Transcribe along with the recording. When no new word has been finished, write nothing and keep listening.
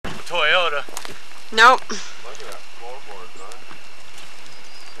Nope. Look at that floorboard, bud.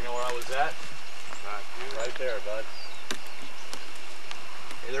 You know where I was at? Not you. Right there, bud.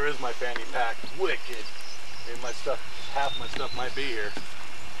 Hey, there is my fanny pack. Wicked. Maybe my stuff, half my stuff might be here.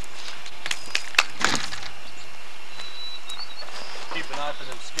 Keep an eye for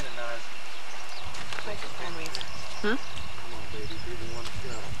them skinning knives. Hmm? Come on, baby. Be the one to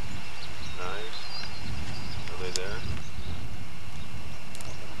go. Knives. Are they there?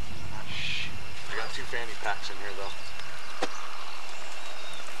 Shh. I got 2 fanny packs in here, though.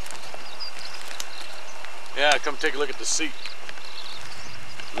 Yeah, come take a look at the seat.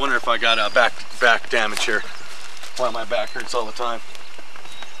 Wonder if I got back damage here. Why my back hurts all the time.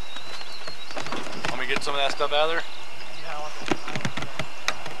 Want me to get some of that stuff out of there?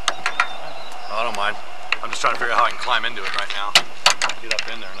 Oh, I don't mind. I'm just trying to figure out how I can climb into it right now. Get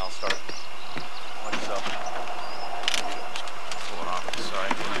up in there and I'll start. Watch yourself. Pull it off to the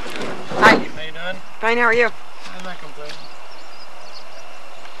side. Hi. How you doing? Fine, how are you? I'm not complaining.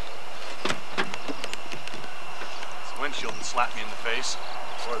 This windshield that slapped me in the face,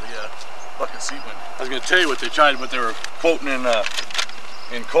 or the bucket seat went. I was going to tell you what they were quoting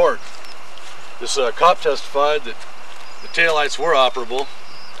in court. This cop testified that the taillights were operable,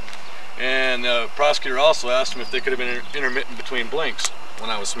 and the prosecutor also asked him if they could have been intermittent between blinks when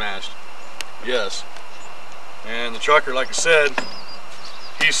I was smashed. Yes. And the trucker, like I said,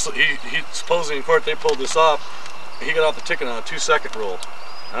 he supposedly in court they pulled this off. He got off the ticket on a 2-second rule.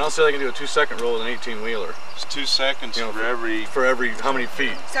 I don't say they can do a 2-second roll with an 18-wheeler. It's 2 seconds, you know, for every how many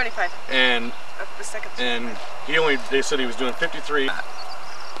feet? 75. And The second. and they said he was doing 53.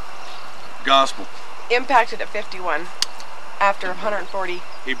 Gospel. Impacted at 51 after 140.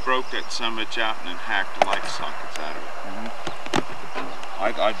 He broke that summage out and then hacked the light sockets out of it.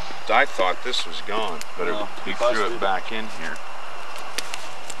 I thought this was gone, but No, he busted threw it. it back in here.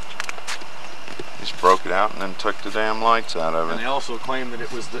 Just broke it out and then took the damn lights out of And it. they also claim that it's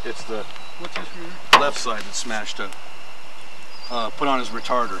the What's this for? left side that smashed up. Put on his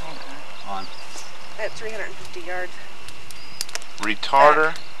retarder on. At 350 yards.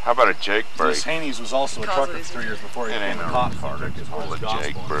 Retarder? How about a Jake brake? This Haney's was also a Cause trucker of for these- 3 years before he It became ain't a no cop. retarder, Is it's what called his a gospel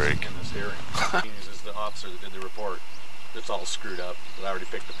Jake in brake. this hearing. Haney's is the officer that did the report. It's all screwed up, but I already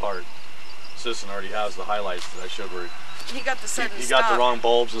picked apart. Citizen already has the highlights that I showed where He got the sudden he stop. got the wrong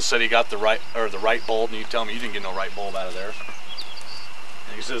bulbs and said he got the right bulb, and you tell me you didn't get no right bulb out of there.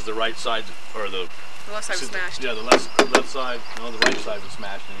 And he says the right side or the The left side was smashed. Yeah, the left side. No, the right side was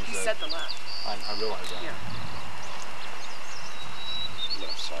smashed. And He said the left. I realize that. Yeah.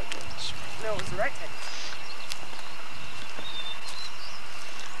 Left side wasn't smashed. No, it was the right side.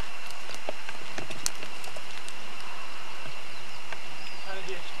 How did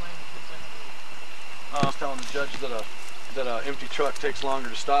you explain the 2-second rule? I was telling the judge that a empty truck takes longer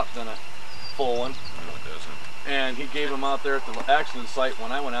to stop than a full one. No, it doesn't. And he gave him out there at the accident site.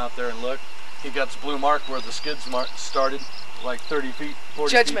 When I went out there and looked, he got this blue mark where the skids started, like 30 feet,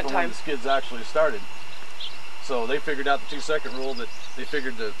 40 Judgment feet from time. where the skids actually started. So they figured out the 2-second rule, that they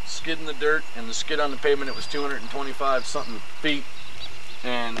figured the skid in the dirt and the skid on the pavement, it was 225 something feet.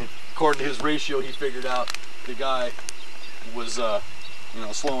 And according to his ratio, he figured out the guy was,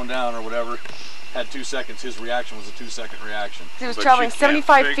 slowing down or whatever. Had 2 seconds. His reaction was a 2-second reaction. He was But traveling you can't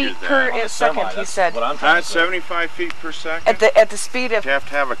 75 figure feet that per On a second, semi, he that's said. what I'm trying That's to say. 75 feet per second? At the speed of... You have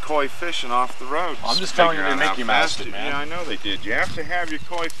to have a coefficient off the road. I'm to just telling you, figure they out make you how mask fast it, man. Yeah, I know they did. You have to have your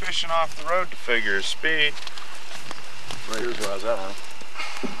coefficient off the road to figure his speed. Right here's where I was at, huh?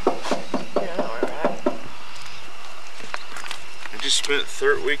 Yeah. I just spent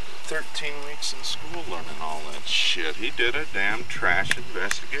 13 weeks in school learning all that shit. He did a damn trash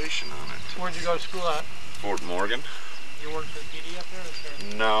investigation on it. Where'd you go to school at? Fort Morgan? You worked for PD up there or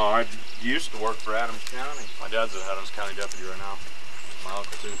sheriff? No, I used to work for Adams County. My dad's an Adams County deputy right now. My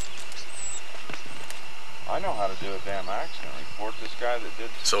uncle too. I know how to do a damn accident report. This guy that did.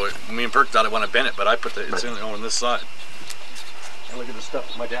 So me and Perk thought I want to bend it, but I put it's only on this side. And look at the stuff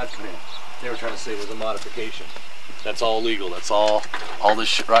that my dad put in. They were trying to say it was a modification. That's all legal. That's all this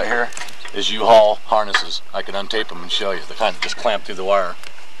shit right here is U-Haul harnesses. I could untape them and show you. They kind of just clamp through the wire.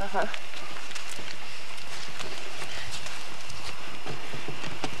 Uh-huh.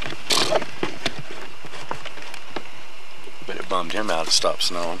 But it bummed him out. It stopped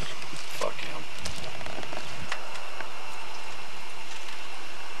snowing.